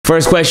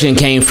First question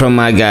came from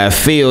my guy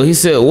Phil. He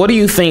said, what do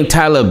you think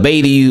Tyler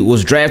Beatty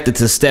was drafted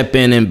to step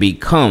in and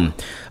become?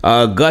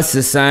 Gus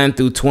is signed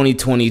through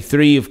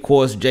 2023. Of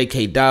course,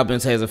 J.K.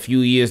 Dobbins has a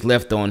few years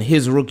left on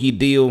his rookie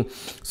deal.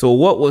 So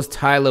what was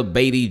Tyler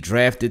Beatty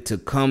drafted to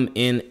come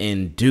in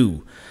and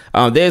do?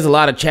 There's a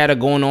lot of chatter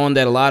going on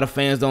that a lot of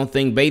fans don't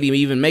think Beatty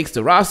even makes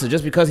the roster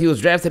just because he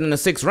was drafted in the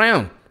 6th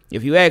round.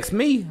 If you ask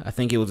me, I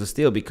think it was a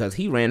steal because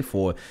he ran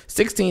for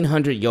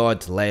 1,600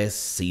 yards last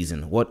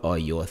season. What are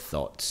your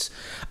thoughts?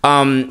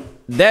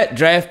 That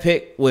draft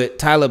pick with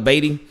Tyler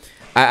Beatty,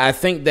 I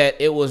think that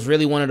it was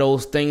really one of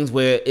those things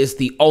where it's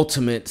the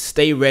ultimate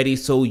stay ready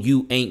so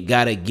you ain't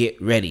got to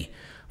get ready.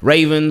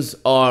 Ravens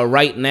are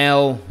right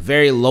now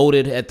very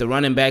loaded at the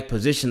running back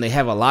position. They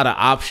have a lot of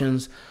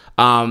options.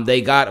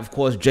 They got, of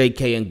course,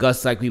 J.K. and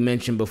Gus, like we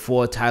mentioned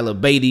before, Tyler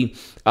Beatty,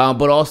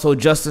 but also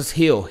Justice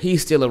Hill.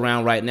 He's still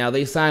around right now.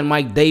 They signed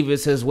Mike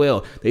Davis as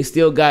well. They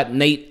still got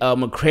Nate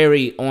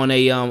McCrary on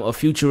a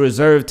future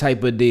reserve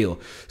type of deal.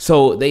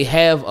 So they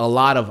have a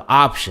lot of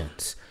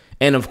options.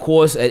 And, of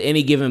course, at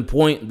any given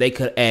point, they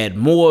could add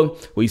more.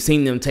 We've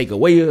seen them take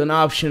away an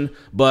option,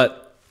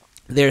 but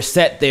they're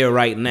set there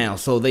right now.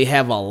 So they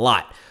have a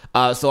lot.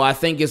 So I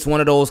think it's one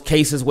of those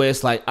cases where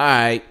it's like, all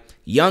right,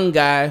 young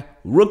guy,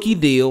 rookie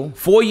deal,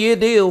 4-year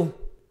deal.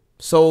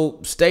 So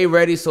stay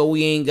ready so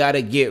we ain't got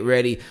to get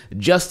ready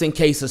just in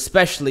case,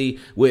 especially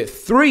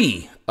with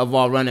 3 of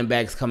our running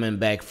backs coming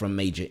back from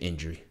major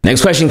injury.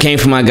 Next question came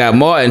from my guy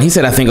Martin. He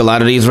said, I think a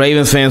lot of these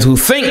Ravens fans who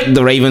think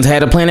the Ravens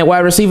had a plan at wide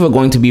receiver are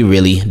going to be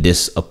really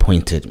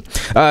disappointed.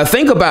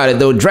 Think about it.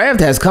 The draft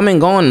has come and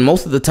gone, and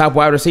most of the top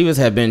wide receivers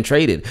have been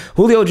traded.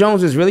 Julio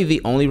Jones is really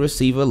the only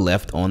receiver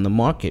left on the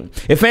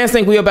market. If fans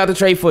think we're about to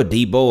trade for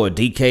Debo or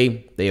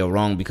DK, they are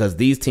wrong because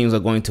these teams are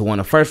going to want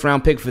a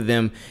first-round pick for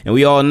them, and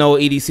we all know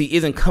EDC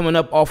isn't coming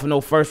up off of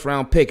no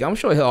first-round pick. I'm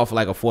sure he'll offer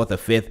like a 4th or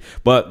 5th,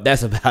 but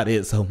that's about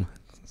it. So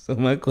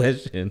my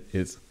question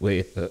is,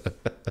 where?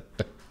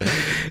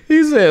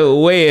 He said,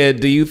 where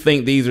do you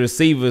think these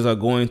receivers are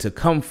going to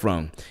come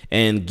from?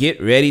 And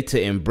get ready to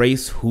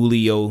embrace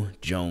Julio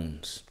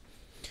Jones.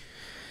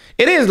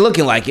 It is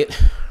looking like it.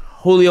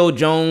 Julio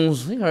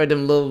Jones, we heard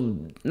them little,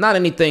 not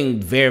anything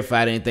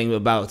verified, anything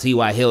about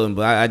T.Y. Hilton,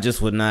 but I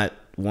just would not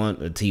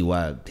want a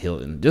T.Y.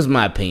 Hilton. Just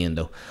my opinion,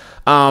 though.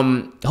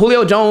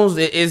 Julio Jones,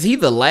 is he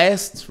the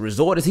last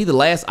resort? Is he the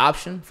last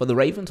option for the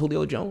Ravens,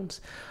 Julio Jones?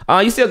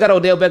 You still got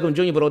Odell Beckham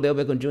Jr., but Odell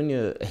Beckham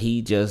Jr.,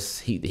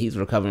 he's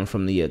recovering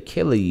from the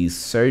Achilles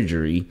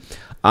surgery.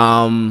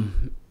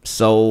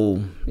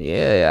 So,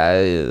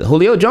 yeah,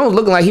 Julio Jones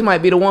looking like he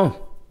might be the one.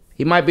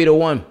 He might be the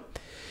one.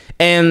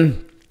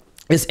 And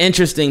it's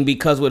interesting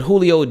because with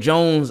Julio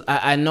Jones,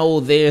 I know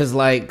there's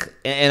like,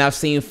 and I've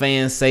seen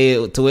fans say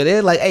it to it.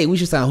 They're like, hey, we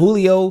should sign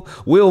Julio,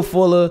 Will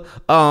Fuller,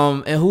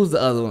 and who's the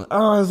other one?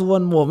 Oh, there's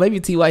one more. Maybe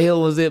T.Y.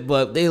 Hill was it,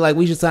 but they like,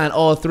 we should sign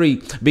all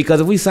 3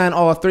 because if we sign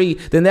all 3,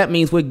 then that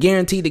means we're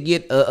guaranteed to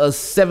get a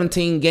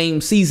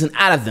 17-game season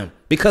out of them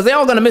because they're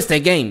all going to miss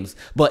their games.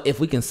 But if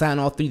we can sign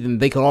all 3, then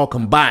they can all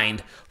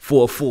combined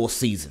for a full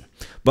season.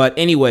 But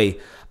anyway,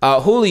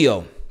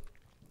 Julio.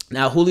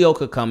 Now, Julio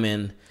could come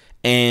in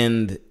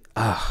and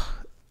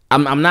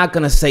I'm not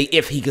going to say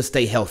if he could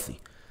stay healthy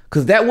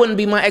because that wouldn't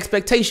be my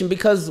expectation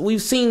because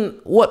we've seen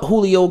what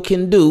Julio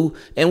can do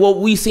and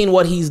we've seen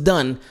what he's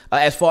done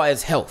as far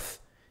as health.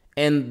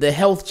 And the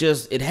health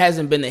it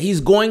hasn't been there.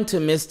 He's going to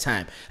miss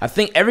time. I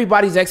think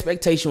everybody's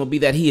expectation will be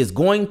that he is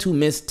going to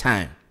miss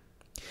time.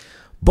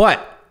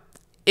 But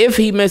if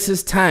he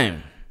misses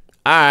time,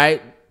 all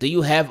right, do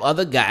you have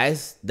other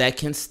guys that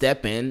can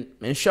step in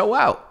and show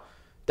out,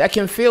 that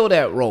can fill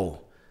that role?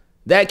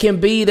 That can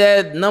be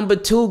that number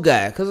 2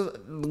 guy because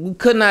we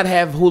could not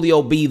have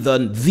Julio be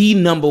the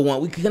number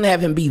 1. We couldn't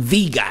have him be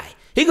the guy.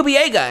 He could be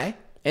a guy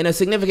and a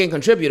significant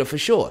contributor for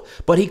sure,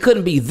 but he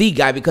couldn't be the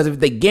guy because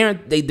if they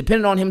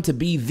depended on him to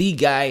be the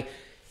guy,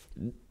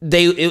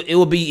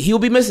 he'll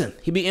be missing.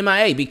 He'll be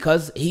MIA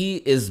because he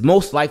is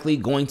most likely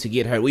going to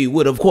get hurt. We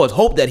would of course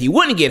hope that he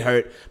wouldn't get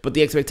hurt, but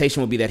the expectation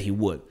would be that he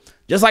would.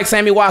 Just like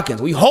Sammy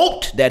Watkins, we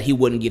hoped that he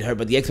wouldn't get hurt,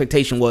 but the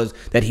expectation was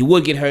that he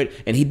would get hurt,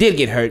 and he did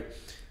get hurt.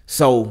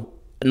 So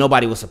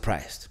nobody was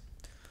surprised.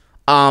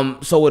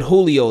 So with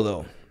Julio,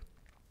 though,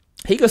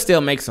 he could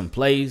still make some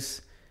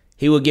plays.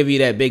 He will give you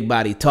that big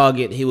body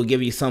target. He will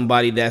give you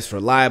somebody that's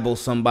reliable,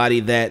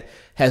 somebody that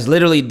has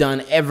literally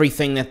done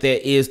everything that there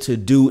is to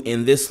do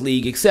in this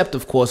league, except,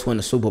 of course, win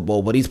the Super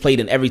Bowl. But he's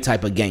played in every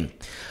type of game.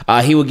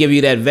 He will give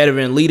you that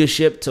veteran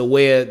leadership to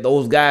where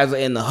those guys are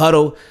in the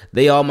huddle.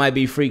 They all might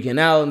be freaking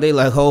out. And they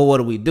like, oh, what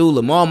do we do?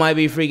 Lamar might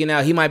be freaking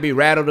out. He might be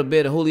rattled a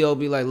bit. And Julio will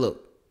be like,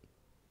 look,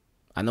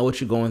 I know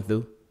what you're going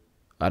through.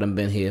 I done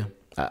been here.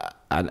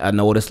 I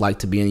know what it's like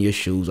to be in your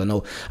shoes. I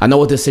know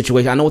what this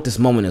situation, I know what this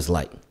moment is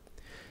like.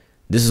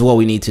 This is what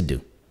we need to do.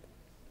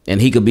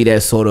 And he could be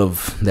that sort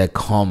of, that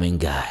calming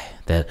guy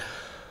that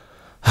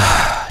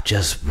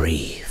just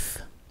breathe.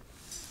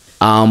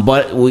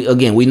 But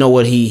we know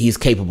what he's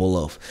capable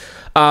of.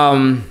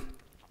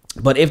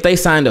 But if they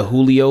signed a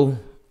Julio,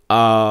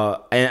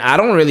 And I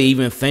don't really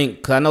even think,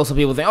 because I know some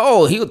people think,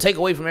 oh, he would take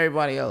away from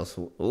everybody else.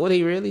 Would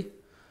he really?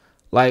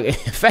 Like, in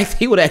fact,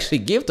 he would actually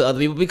give to other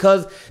people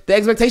because the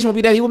expectation would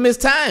be that he would miss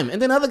time.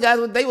 And then other guys,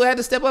 they would have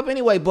to step up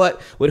anyway.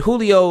 But with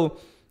Julio,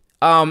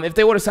 if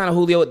they were to sign a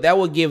Julio, that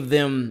would give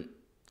them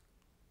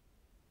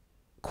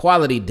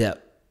quality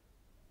depth.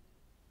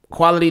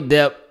 Quality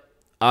depth,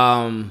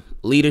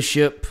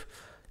 leadership,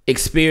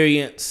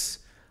 experience.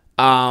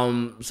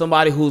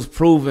 Somebody who's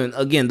proven,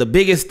 again, the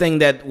biggest thing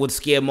that would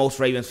scare most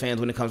Ravens fans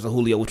when it comes to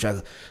Julio, which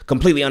I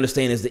completely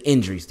understand, is the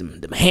injuries.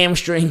 The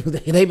hamstrings,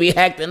 they be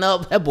acting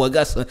up. That boy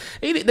got some.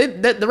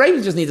 The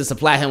Ravens just need to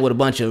supply him with a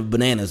bunch of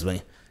bananas,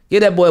 man.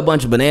 Give that boy a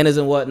bunch of bananas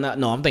and whatnot.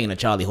 No, I'm thinking of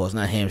Charlie horse,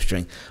 not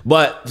hamstring.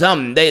 But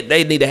something,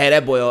 they need to have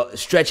that boy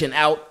stretching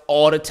out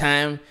all the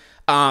time.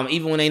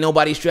 Even when ain't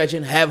nobody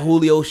stretching, have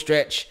Julio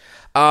stretch.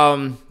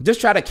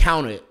 Just try to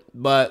counter it.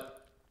 But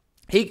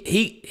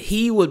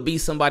he would be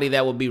somebody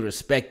that would be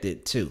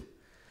respected too.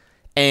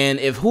 And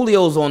if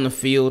Julio's on the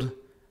field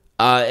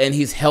and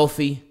he's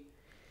healthy,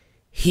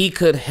 he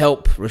could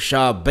help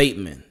Rashad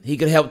Bateman. He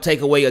could help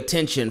take away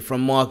attention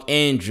from Mark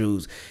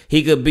Andrews.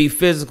 He could be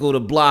physical to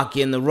block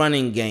in the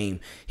running game.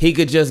 He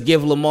could just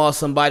give Lamar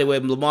somebody where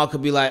Lamar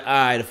could be like, all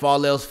right, if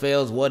all else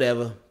fails,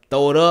 whatever.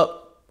 Throw it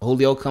up.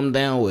 Julio come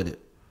down with it.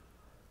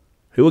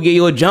 He will give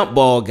you a jump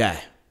ball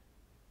guy.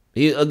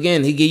 He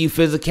give you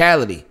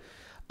physicality.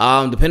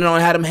 Depending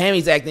on how them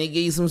hammies acting, he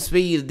give you some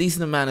speed, a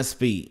decent amount of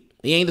speed.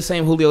 He ain't the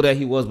same Julio that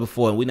he was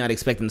before, and we're not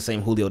expecting the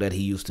same Julio that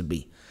he used to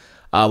be.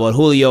 But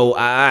Julio,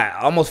 I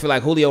almost feel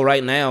like Julio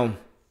right now,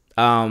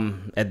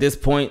 at this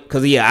point,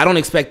 because, yeah, I don't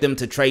expect them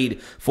to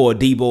trade for a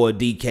Debo or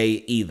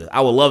DK either.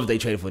 I would love if they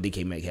traded for a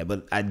DK Metcalf,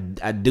 but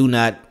I do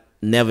not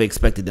never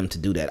expected them to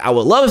do that. I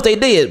would love if they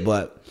did,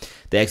 but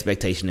the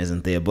expectation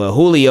isn't there. But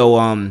Julio,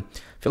 I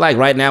feel like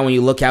right now when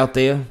you look out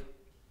there,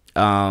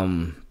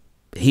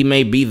 he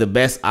may be the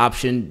best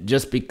option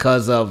just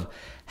because of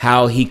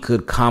how he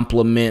could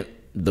complement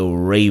the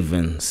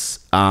Ravens.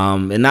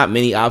 And not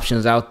many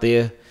options out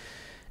there.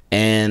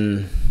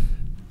 And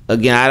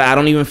again, I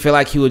don't even feel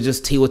like he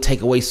would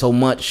take away so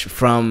much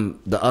from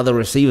the other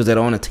receivers that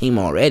are on the team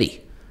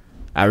already.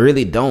 I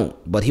really don't.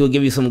 But he will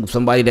give you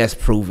somebody that's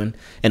proven.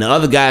 And the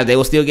other guys, they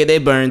will still get their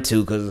burn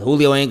too, because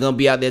Julio ain't gonna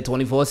be out there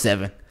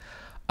 24/7.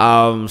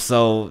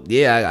 So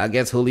yeah, I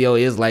guess Julio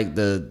is like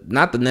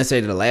not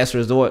necessarily the last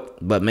resort,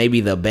 but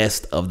maybe the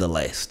best of the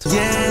last.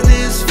 Yeah,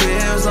 this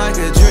feels like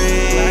a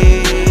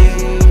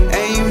dream,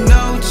 and you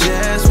know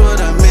just what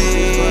I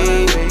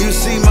mean. You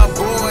see my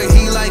boy,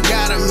 he like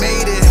gotta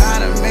made it.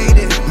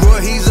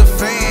 Boy, he's a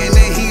fan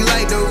and he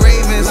like the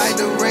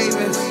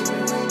Ravens,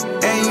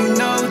 and you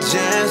know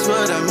just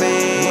what I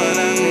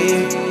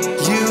mean.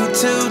 You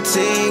two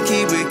team,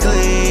 keep it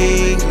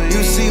clean.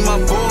 You see my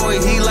boy,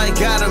 he like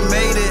gotta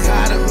made it.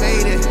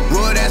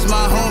 Boy, that's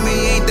my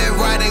homie, ain't that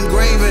right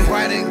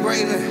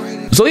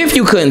engraving. So if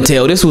you couldn't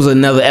tell, this was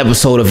another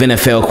episode of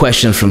NFL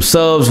Questions from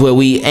Subs, where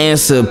we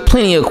answer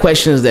plenty of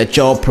questions that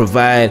y'all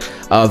provide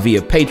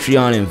via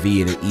Patreon and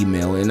via the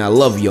email. And I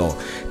love y'all.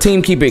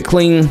 Team, keep it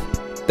clean.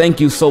 Thank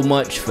you so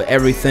much for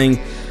everything.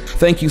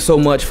 Thank you so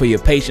much for your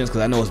patience,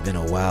 because I know it's been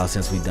a while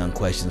since we've done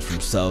questions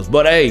from subs.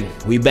 But hey,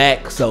 we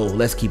back, so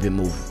let's keep it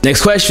moving.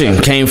 Next question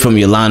came from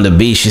Yolanda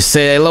B. She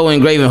said, hello,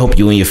 Ingraven. Hope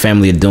you and your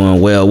family are doing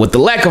well. With the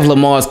lack of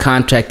Lamar's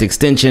contract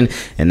extension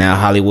and now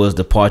Hollywood's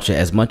departure,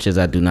 as much as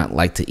I do not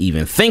like to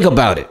even think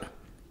about it,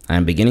 I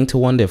am beginning to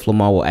wonder if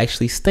Lamar will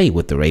actually stay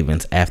with the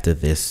Ravens after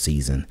this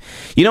season.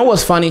 You know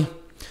what's funny?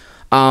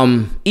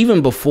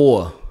 Even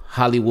before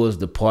Hollywood's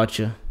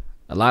departure,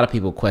 a lot of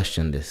people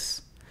questioned this.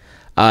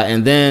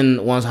 And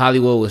then once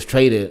Hollywood was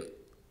traded,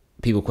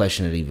 people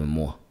questioned it even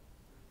more.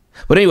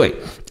 But anyway,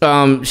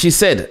 she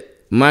said,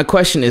 my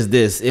question is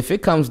this. If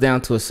it comes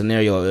down to a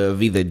scenario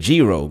of either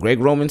Giro, Greg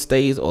Roman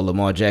stays, or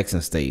Lamar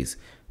Jackson stays,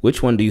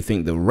 which one do you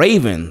think the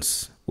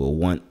Ravens will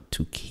want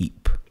to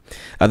keep?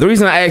 The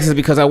reason I ask is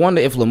because I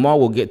wonder if Lamar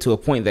will get to a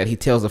point that he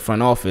tells the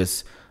front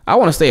office, I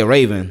want to stay a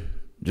Raven,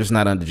 just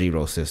not under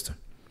Giro's system.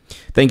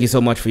 Thank you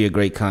so much for your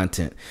great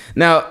content.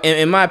 Now,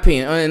 in my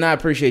opinion, and I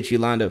appreciate you,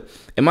 Londa.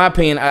 In my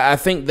opinion, I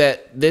think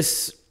that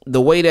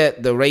the way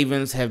that the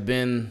Ravens have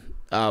been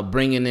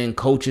bringing in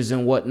coaches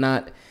and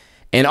whatnot,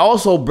 and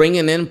also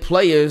bringing in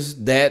players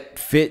that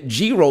fit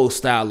Giro's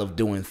style of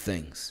doing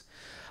things,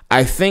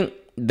 I think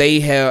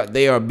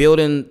they are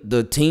building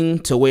the team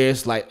to where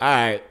it's like, all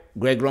right,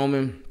 Greg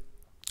Roman,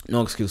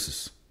 no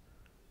excuses.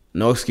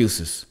 No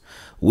excuses.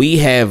 We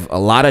have a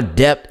lot of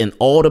depth in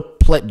all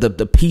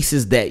the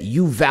pieces that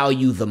you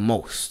value the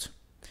most.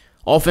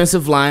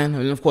 Offensive line,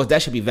 and of course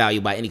that should be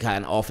valued by any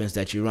kind of offense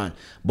that you run.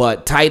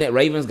 But tight end,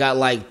 Ravens got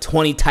like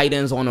 20 tight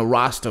ends on the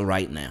roster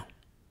right now.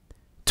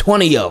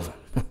 20 of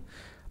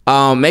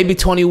them. Maybe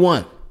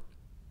 21.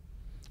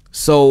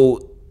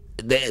 So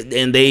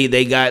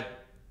they got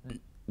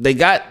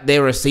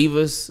their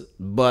receivers,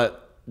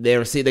 but they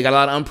got a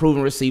lot of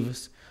unproven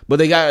receivers. But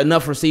they got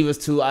enough receivers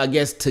to, I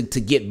guess, to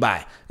get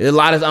by. There's a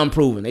lot is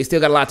unproven. They still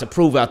got a lot to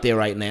prove out there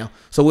right now.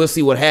 So we'll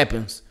see what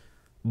happens.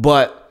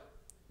 But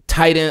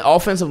tight end,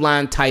 offensive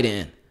line, tight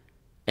end.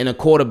 and a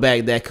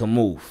quarterback that can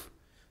move.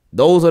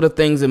 Those are the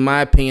things, in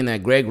my opinion,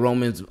 that Greg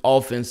Roman's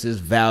offenses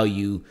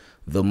value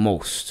the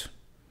most.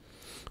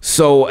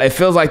 So it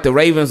feels like the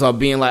Ravens are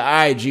being like, all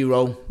right,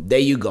 G-Ro, there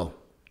you go.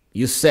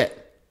 You set.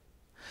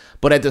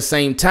 But at the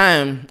same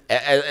time,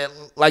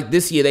 like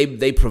this year,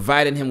 they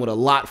provided him with a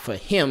lot for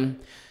him.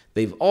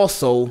 They've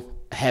also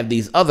have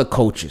these other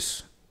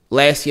coaches.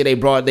 Last year, they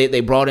brought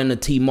in the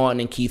T. Martin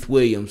and Keith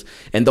Williams,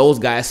 and those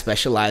guys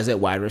specialize at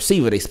wide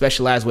receiver. They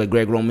specialize where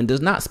Greg Roman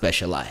does not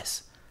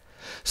specialize.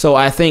 So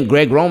I think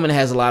Greg Roman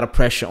has a lot of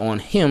pressure on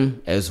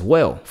him as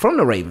well, from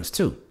the Ravens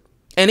too.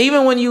 And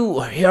even when you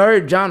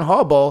heard John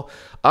Harbaugh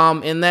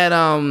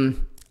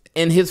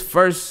in his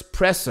first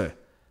presser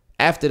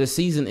after the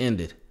season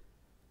ended,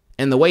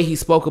 and the way he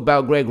spoke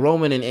about Greg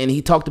Roman, and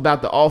he talked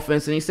about the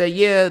offense, and he said,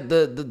 yeah,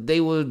 they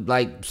were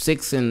like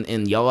 6th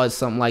in yards,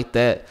 something like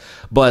that,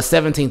 but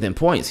 17th in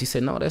points. He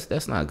said, no,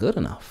 that's not good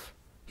enough.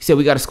 He said,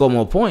 we got to score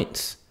more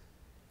points.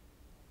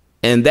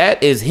 And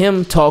that is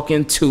him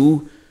talking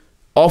to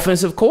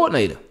offensive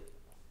coordinator.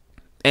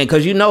 And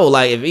because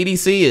like if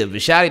EDC, if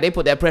Bishotti, they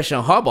put that pressure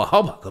on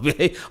Harbaugh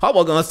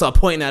going to start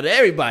pointing out to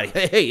everybody,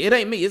 hey, it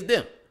ain't me, it's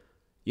them.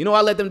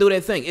 I let them do their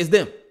thing. It's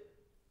them.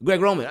 Greg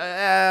Roman,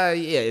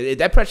 if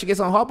that pressure gets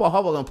on Harbaugh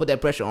gonna put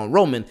that pressure on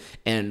Roman,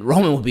 and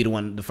Roman will be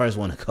the first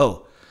one to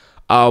go.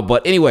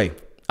 But anyway,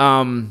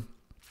 I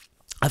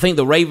think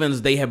the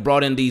Ravens, they have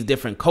brought in these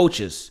different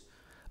coaches,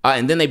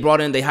 and then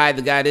they hired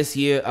the guy this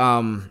year.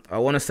 I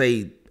want to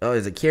say,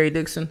 is it Kerry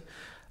Dixon,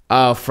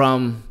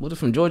 from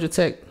Georgia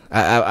Tech?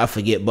 I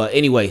forget, but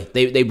anyway,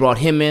 they brought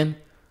him in,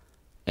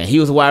 and he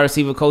was a wide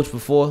receiver coach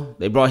before.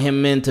 They brought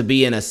him in to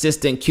be an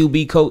assistant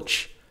QB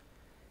coach.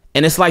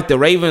 And it's like the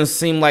Ravens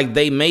seem like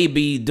they may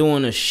be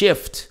doing a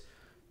shift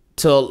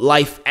to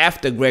life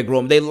after Greg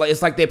Roman.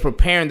 It's like they're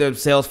preparing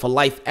themselves for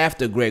life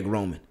after Greg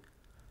Roman.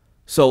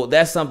 So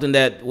that's something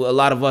that a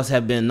lot of us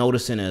have been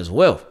noticing as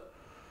well.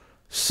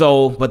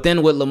 So, but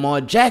then with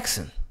Lamar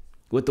Jackson,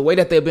 with the way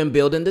that they've been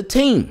building the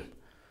team,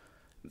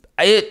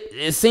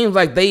 it seems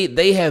like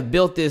they have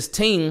built this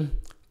team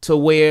to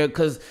where,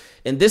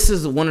 and this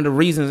is one of the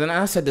reasons, and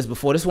I said this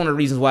before, this is one of the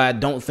reasons why I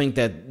don't think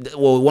that,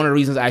 one of the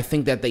reasons I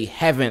think that they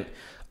haven't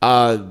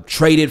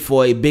traded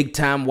for a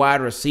big-time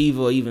wide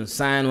receiver or even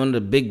signed one of the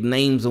big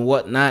names and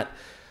whatnot,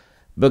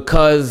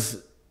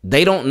 because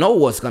they don't know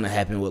what's going to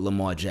happen with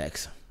Lamar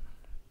Jackson.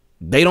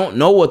 They don't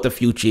know what the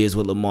future is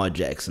with Lamar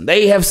Jackson.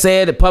 They have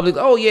said in public,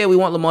 oh, yeah, we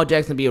want Lamar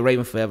Jackson to be a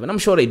Raven forever, and I'm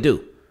sure they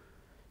do.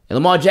 And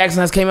Lamar Jackson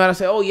has came out and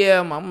said, oh,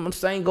 yeah, I'm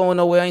staying going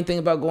nowhere. I ain't thinking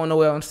about going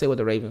nowhere. I'm going to stay with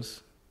the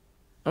Ravens.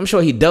 I'm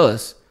sure he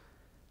does.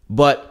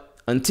 But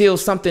until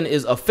something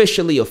is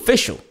officially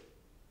official,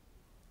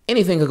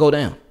 anything could go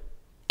down.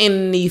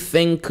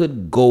 Anything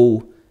could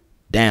go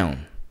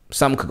down.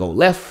 Something could go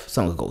left.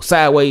 Something could go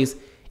sideways.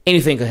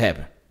 Anything could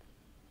happen.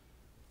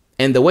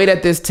 And the way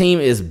that this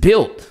team is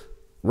built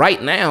right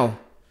now,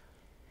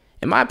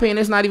 in my opinion,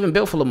 it's not even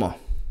built for Lamar.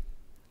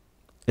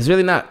 It's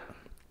really not.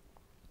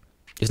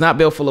 It's not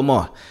built for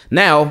Lamar.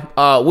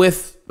 Now,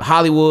 with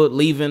Hollywood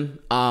leaving,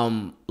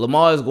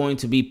 Lamar is going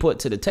to be put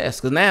to the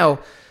test, because now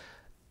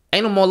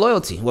ain't no more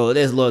loyalty. Well,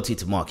 there's loyalty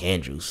to Mark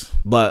Andrews,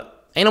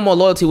 but ain't no more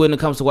loyalty when it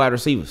comes to wide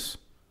receivers.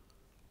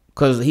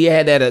 Because he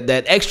had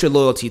that extra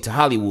loyalty to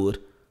Hollywood,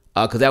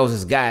 because that was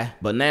his guy.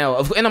 But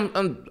now,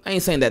 and I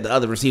ain't saying that the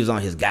other receivers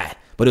aren't his guy,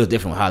 but it was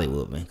different with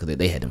Hollywood, man, because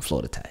they had them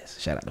Florida ties.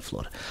 Shout out to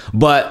Florida.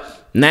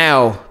 But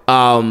now,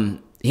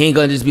 he ain't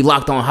going to just be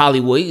locked on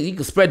Hollywood. He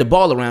can spread the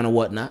ball around and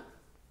whatnot.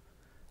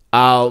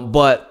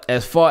 But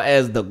as far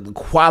as the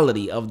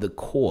quality of the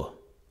core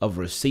of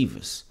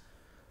receivers,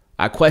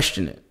 I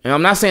question it. And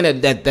I'm not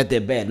saying that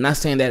they're bad. I'm not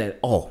saying that at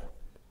all.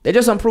 They're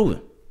just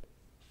unproven.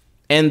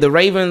 And the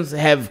Ravens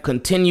have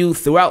continued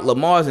throughout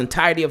Lamar's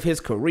entirety of his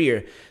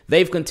career.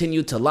 They've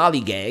continued to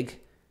lollygag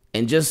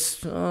and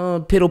just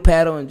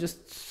piddle-paddle and just,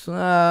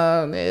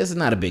 it's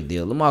not a big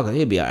deal. Lamar,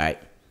 he'll be all right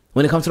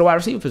when it comes to the wide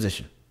receiver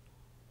position.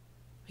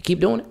 They keep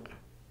doing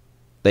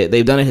it.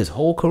 They've done it his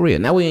whole career.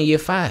 Now we're in year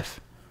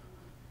 5.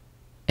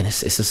 And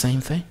it's the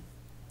same thing.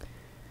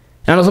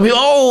 And I know some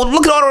people,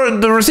 look at all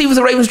the receivers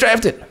the Ravens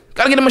drafted.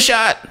 Got to get them a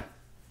shot.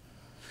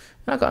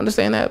 I can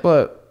understand that,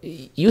 but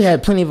you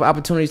had plenty of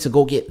opportunities to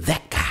go get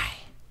that guy.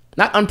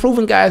 Not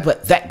unproven guys,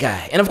 but that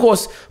guy. And of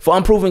course, for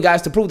unproven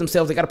guys to prove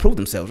themselves, they got to prove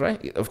themselves,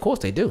 right? Of course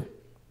they do.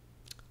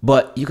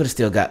 But you could have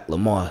still got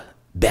Lamar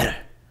better.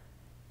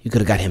 You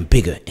could have got him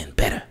bigger and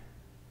better.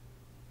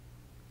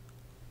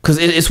 Because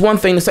it's one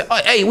thing to say,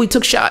 oh, hey, we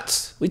took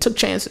shots. We took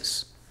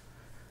chances.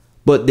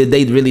 But did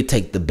they really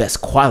take the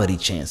best quality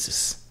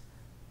chances?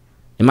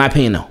 In my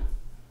opinion, no.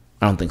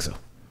 I don't think so.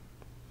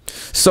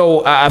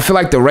 So I feel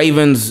like the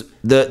Ravens,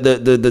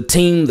 the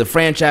team, the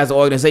franchise, the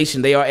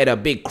organization, they are at a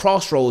big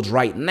crossroads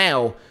right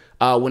now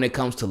when it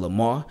comes to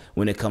Lamar,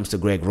 when it comes to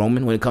Greg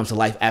Roman, when it comes to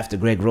life after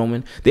Greg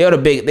Roman. They are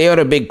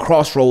the big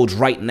crossroads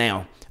right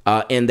now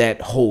in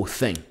that whole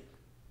thing.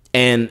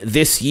 And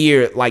this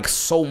year, like,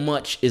 so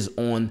much is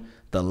on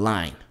the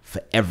line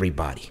for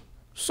everybody.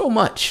 So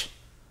much.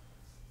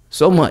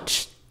 So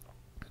much.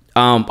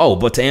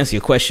 But to answer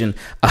your question,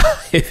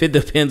 if it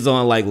depends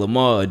on like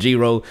Lamar or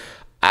G-Ro,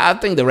 I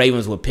think the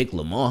Ravens would pick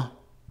Lamar.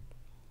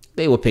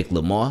 They would pick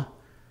Lamar.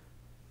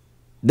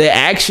 Their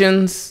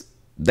actions,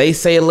 they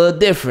say a little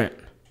different,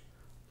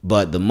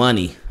 but the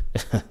money,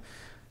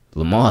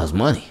 Lamar's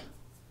money.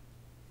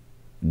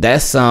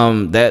 That's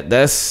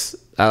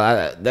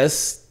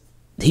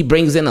he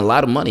brings in a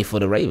lot of money for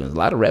the Ravens, a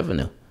lot of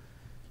revenue.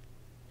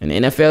 And the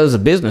NFL is a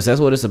business.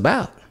 That's what it's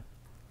about.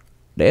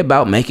 They're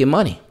about making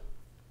money.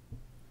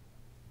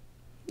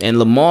 And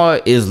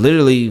Lamar is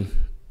literally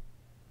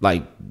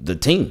like the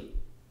team.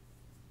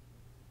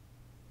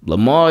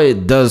 Lamar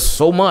does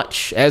so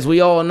much, as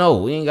we all know.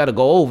 We ain't got to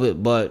go over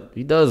it, but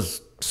he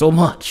does so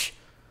much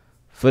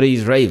for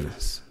these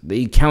Ravens.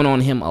 They count on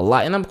him a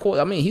lot.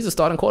 And he's a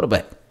starting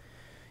quarterback.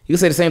 You can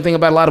say the same thing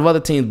about a lot of other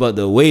teams, but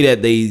the way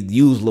that they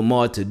use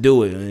Lamar to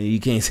do it, you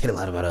can't say a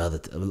lot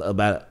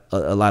about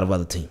a lot of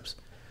other teams.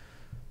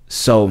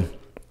 So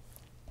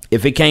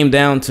if it came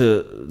down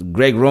to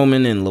Greg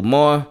Roman and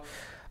Lamar,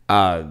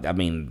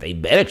 they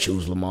better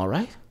choose Lamar,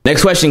 right?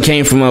 Next question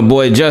came from my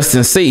boy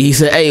Justin C. He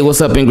said, hey,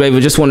 what's up,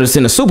 Ingravenvids? Just wanted to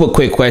send a super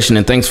quick question,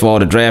 and thanks for all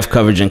the draft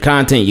coverage and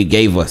content you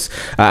gave us.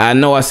 I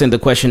know I sent the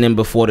question in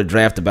before the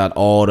draft about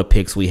all the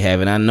picks we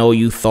have, and I know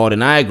you thought,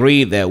 and I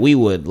agreed, that we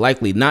would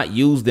likely not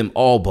use them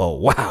all, but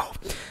wow.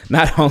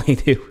 Not only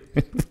did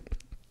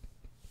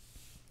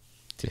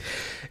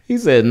he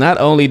said, not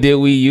only did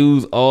we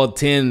use all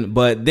 10,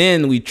 but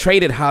then we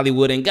traded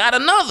Hollywood and got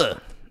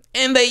another,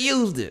 and they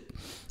used it.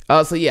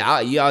 So yeah,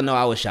 y'all know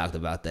I was shocked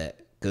about that.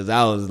 Because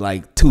I was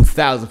like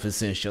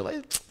 2,000% sure.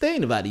 Like, they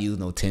ain't about to use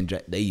no 10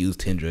 draft. They use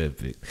 10 draft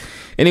picks.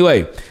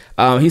 Anyway,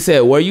 he said,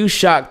 were you as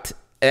shocked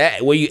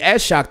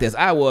as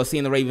I was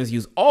seeing the Ravens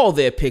use all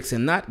their picks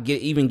and not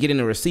even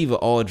getting a receiver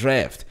all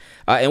draft?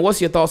 And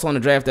what's your thoughts on the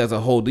draft as a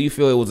whole? Do you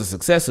feel it was a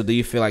success, or do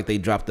you feel like they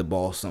dropped the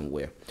ball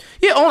somewhere?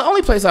 Yeah,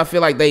 only place I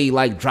feel like they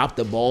dropped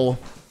the ball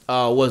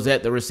was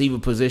at the receiver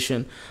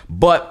position.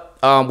 But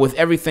with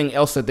everything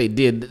else that they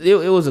did,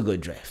 it was a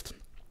good draft.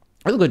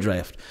 It was a good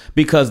draft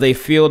because they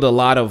filled a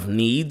lot of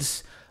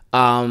needs.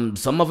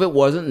 Some of it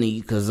wasn't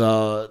need because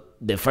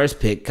their first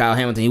pick, Kyle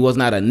Hamilton, he was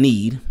not a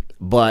need,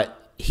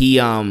 but he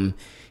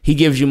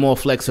gives you more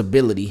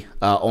flexibility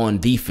on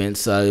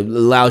defense. It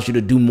allows you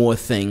to do more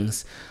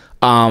things,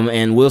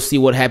 and we'll see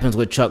what happens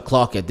with Chuck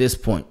Clark at this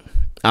point.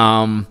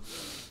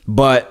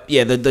 But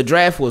yeah, the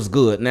draft was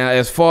good. Now,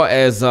 as far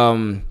as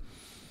I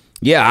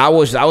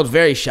was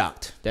very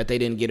shocked that they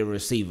didn't get a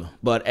receiver.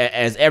 But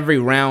as every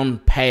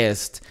round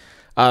passed.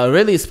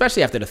 Really,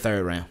 especially after the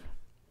third round.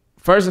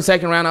 First and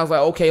second round, I was like,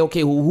 okay,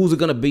 who's it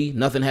going to be?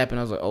 Nothing happened.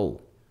 I was like, oh,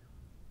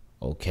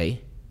 okay.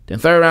 Then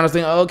third round, I was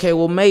thinking, okay,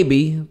 well,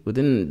 maybe. But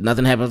then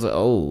nothing happened. I was like,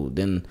 oh.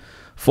 Then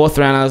fourth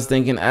round, I was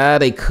thinking,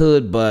 they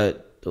could,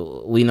 but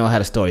we know how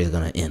the story is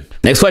going to end.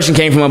 Next question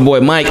came from my boy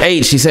Mike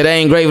H. He said,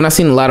 hey, Ingraven, I've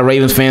seen a lot of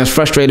Ravens fans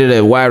frustrated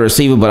at wide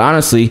receiver, but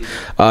honestly,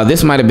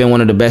 this might have been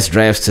one of the best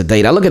drafts to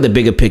date. I look at the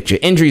bigger picture.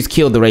 Injuries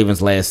killed the Ravens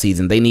last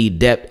season. They need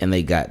depth, and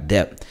they got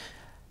depth.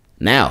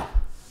 Now,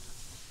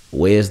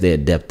 where's their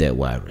depth at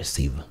wide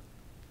receiver?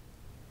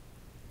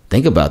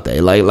 Think about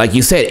that. Like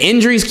you said,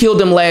 injuries killed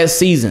them last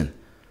season.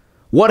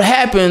 What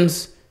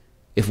happens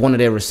if one of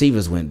their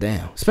receivers went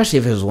down? Especially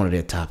if it was one of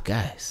their top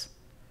guys.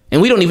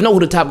 And we don't even know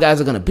who the top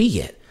guys are going to be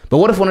yet. But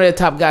what if one of their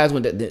top guys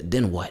went down?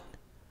 Then what?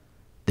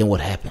 Then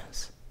what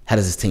happens? How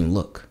does this team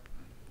look?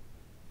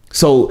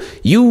 So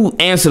you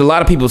answered a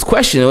lot of people's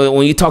question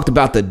when you talked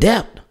about the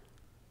depth.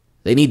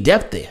 They need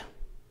depth there.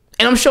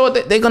 And I'm sure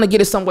that they're going to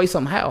get it some way,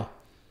 somehow.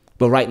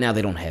 But right now,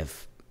 they don't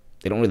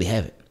really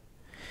have it.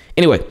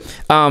 Anyway,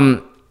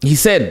 he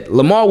said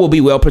Lamar will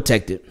be well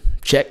protected.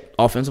 Check.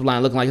 Offensive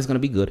line looking like it's going to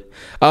be good.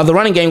 The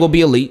running game will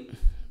be elite.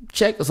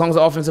 Check. As long as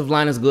the offensive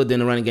line is good, then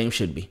the running game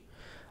should be.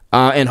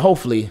 And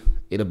hopefully,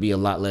 it'll be a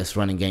lot less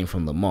running game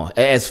from Lamar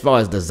as far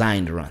as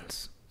designed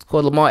runs. It's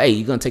called Lamar. Hey,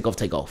 you're going to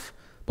take off.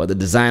 But the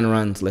design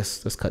runs,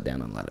 let's cut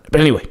down on a lot of that. But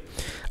anyway,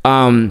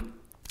 and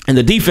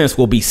the defense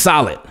will be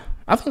solid.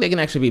 I think they can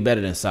actually be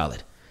better than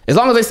solid. As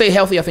long as they stay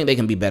healthy, I think they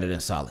can be better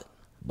than solid.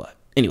 But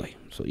anyway,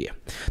 so yeah.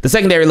 The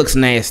secondary looks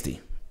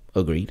nasty.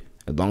 Agreed.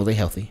 As long as they're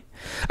healthy.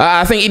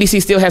 I think EDC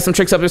still has some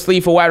tricks up his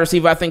sleeve for wide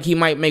receiver. I think he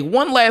might make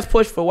one last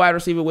push for wide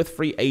receiver with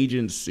free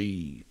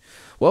agency.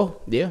 Well,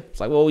 yeah.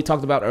 It's like what we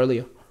talked about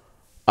earlier.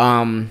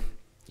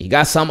 You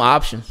got some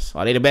options.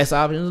 Are they the best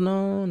options?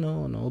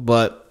 No.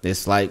 But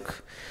it's like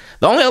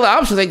the only other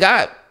options they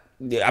got,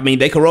 I mean,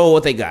 they could roll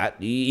what they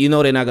got. You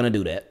know they're not going to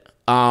do that.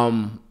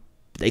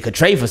 They could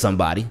trade for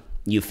somebody.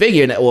 You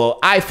figure that, well,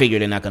 I figure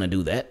they're not going to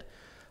do that.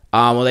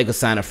 Or they could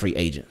sign a free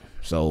agent.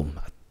 So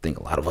I think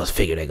a lot of us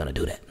figure they're going to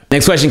do that.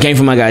 Next question came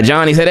from my guy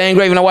John. He said, hey,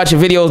 Ingraven, I watch your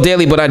videos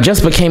daily, but I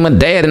just became a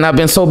dad and I've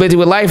been so busy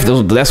with life.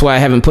 That's why I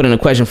haven't put in a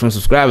question from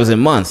subscribers in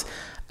months.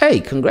 Hey,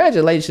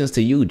 congratulations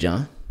to you,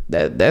 John.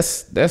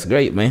 That's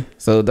great, man.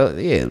 So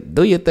yeah,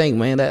 do your thing,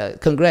 man.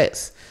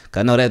 Congrats.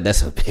 I know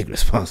that's a big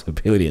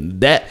responsibility, and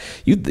that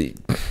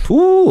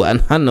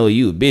I know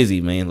you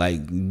busy, man.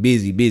 Like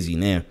busy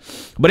now.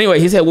 But anyway,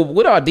 he said,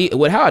 with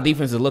how our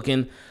defense is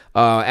looking,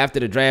 After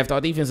the draft,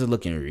 our defense is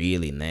looking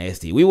really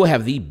nasty. We will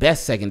have the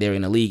best secondary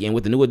in the league, and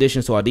with the new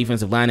additions to our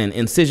defensive line and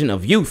incision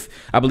of youth,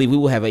 I believe we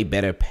will have a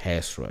better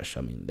pass rush.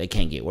 I mean, they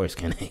can't get worse,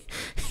 can they?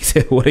 He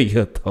said, what are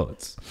your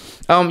thoughts?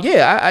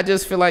 Yeah, I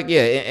just feel like,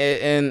 yeah,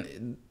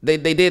 and they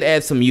did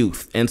add some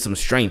youth and some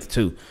strength,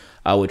 too,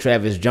 with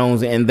Travis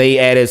Jones, and they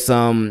added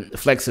some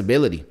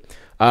flexibility.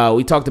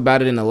 We talked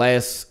about it in the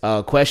last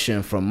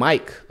question from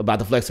Mike about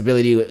the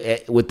flexibility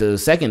with the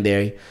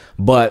secondary.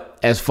 But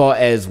as far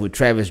as with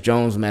Travis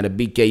Jones,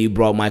 Matabike, you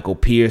brought Michael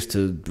Pierce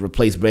to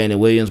replace Brandon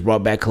Williams,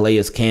 brought back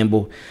Calais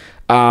Campbell.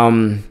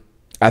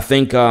 I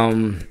think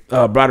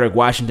Broderick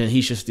Washington,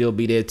 he should still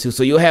be there too.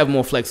 So you'll have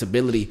more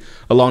flexibility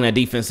along that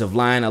defensive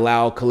line,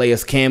 allow Calais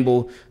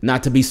Campbell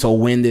not to be so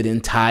winded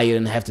and tired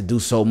and have to do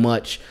so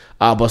much.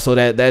 But so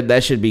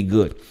that should be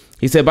good.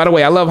 He said, by the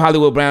way, I love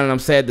Hollywood Brown, and I'm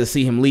sad to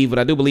see him leave, but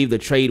I do believe the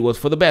trade was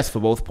for the best for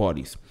both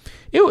parties.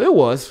 It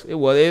was.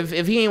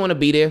 If he ain't want to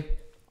be there,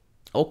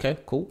 okay,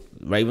 cool.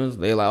 Ravens,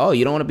 they're like, oh,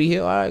 you don't want to be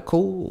here? All right,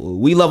 cool.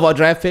 We love our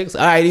draft picks.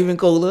 All right, even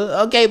cooler.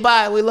 Okay,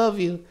 bye. We love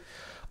you.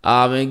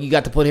 And you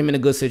got to put him in a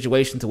good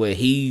situation to where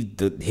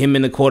him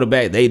and the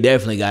quarterback, they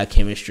definitely got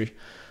chemistry.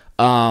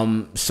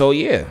 So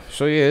yeah,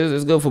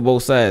 it's good for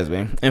both sides,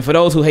 man. And for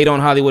those who hate on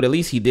Hollywood, at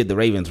least he did the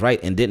Ravens right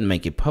and didn't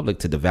make it public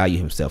to devalue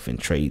himself in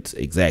trades.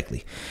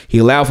 Exactly. He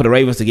allowed for the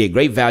Ravens to get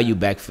great value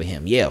back for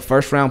him. Yeah,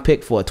 first round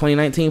pick for a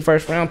 2019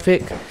 first round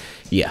pick.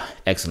 Yeah,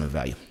 excellent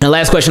value. The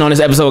last question on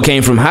this episode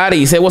came from Hottie.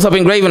 He said, what's up,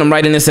 Ingraven? I'm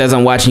writing this as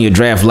I'm watching your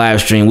draft live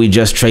stream. We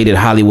just traded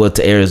Hollywood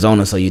to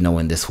Arizona, so you know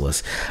when this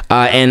was.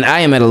 And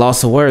I am at a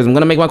loss of words. I'm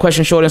going to make my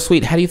question short and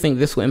sweet. How do you think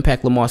this will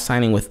impact Lamar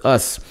signing with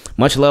us?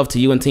 Much love to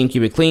you and Team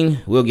Keep It Clean.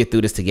 We'll get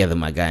through this together,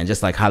 my guy. And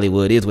just like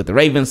Hollywood is with the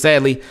Ravens,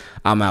 sadly,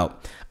 I'm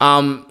out.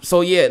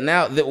 So, yeah,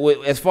 now,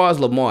 as far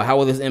as Lamar, how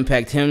will this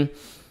impact him?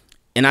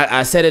 And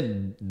I said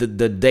it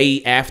the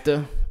day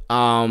after,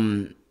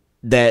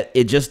 that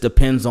it just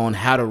depends on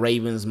how the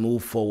Ravens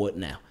move forward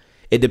now.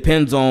 It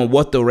depends on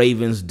what the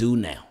Ravens do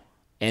now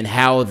and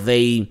how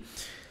they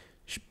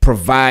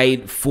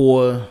provide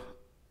for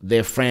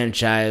their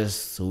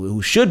franchise,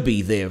 who should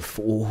be their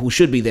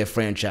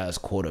franchise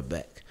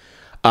quarterback.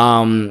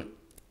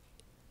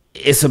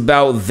 It's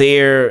about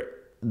their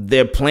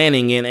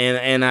planning,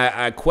 and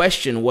I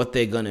question what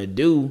they're gonna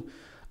do,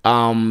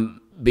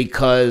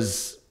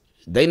 because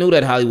they knew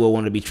that Hollywood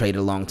wanted to be traded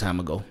a long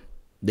time ago.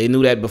 They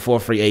knew that before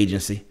free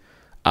agency.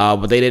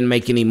 But they didn't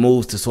make any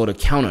moves to sort of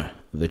counter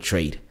the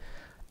trade.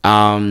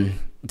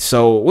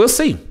 So we'll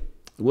see.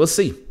 We'll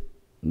see.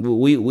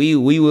 We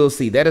will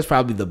see. That is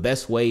probably the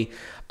best way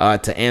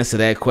to answer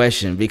that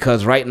question,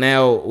 because right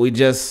now we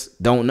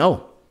just don't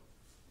know.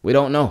 We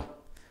don't know.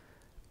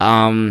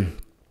 And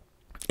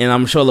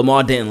I'm sure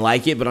Lamar didn't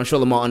like it, but I'm sure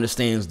Lamar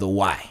understands the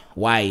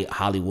why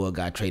Hollywood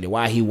got traded,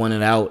 why he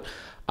wanted out,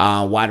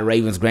 why the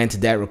Ravens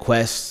granted that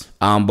request.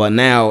 But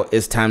now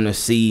it's time to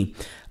see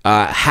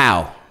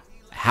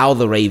how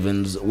the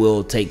Ravens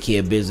will take care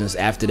of business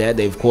after that.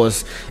 They, of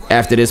course,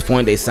 after this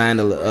point, they signed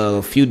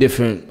a few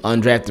different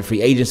undrafted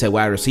free agents at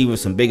wide receiver,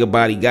 some bigger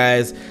body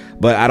guys,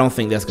 but I don't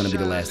think that's going to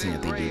be the last thing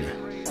that they do.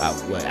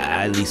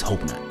 I at least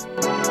hope not.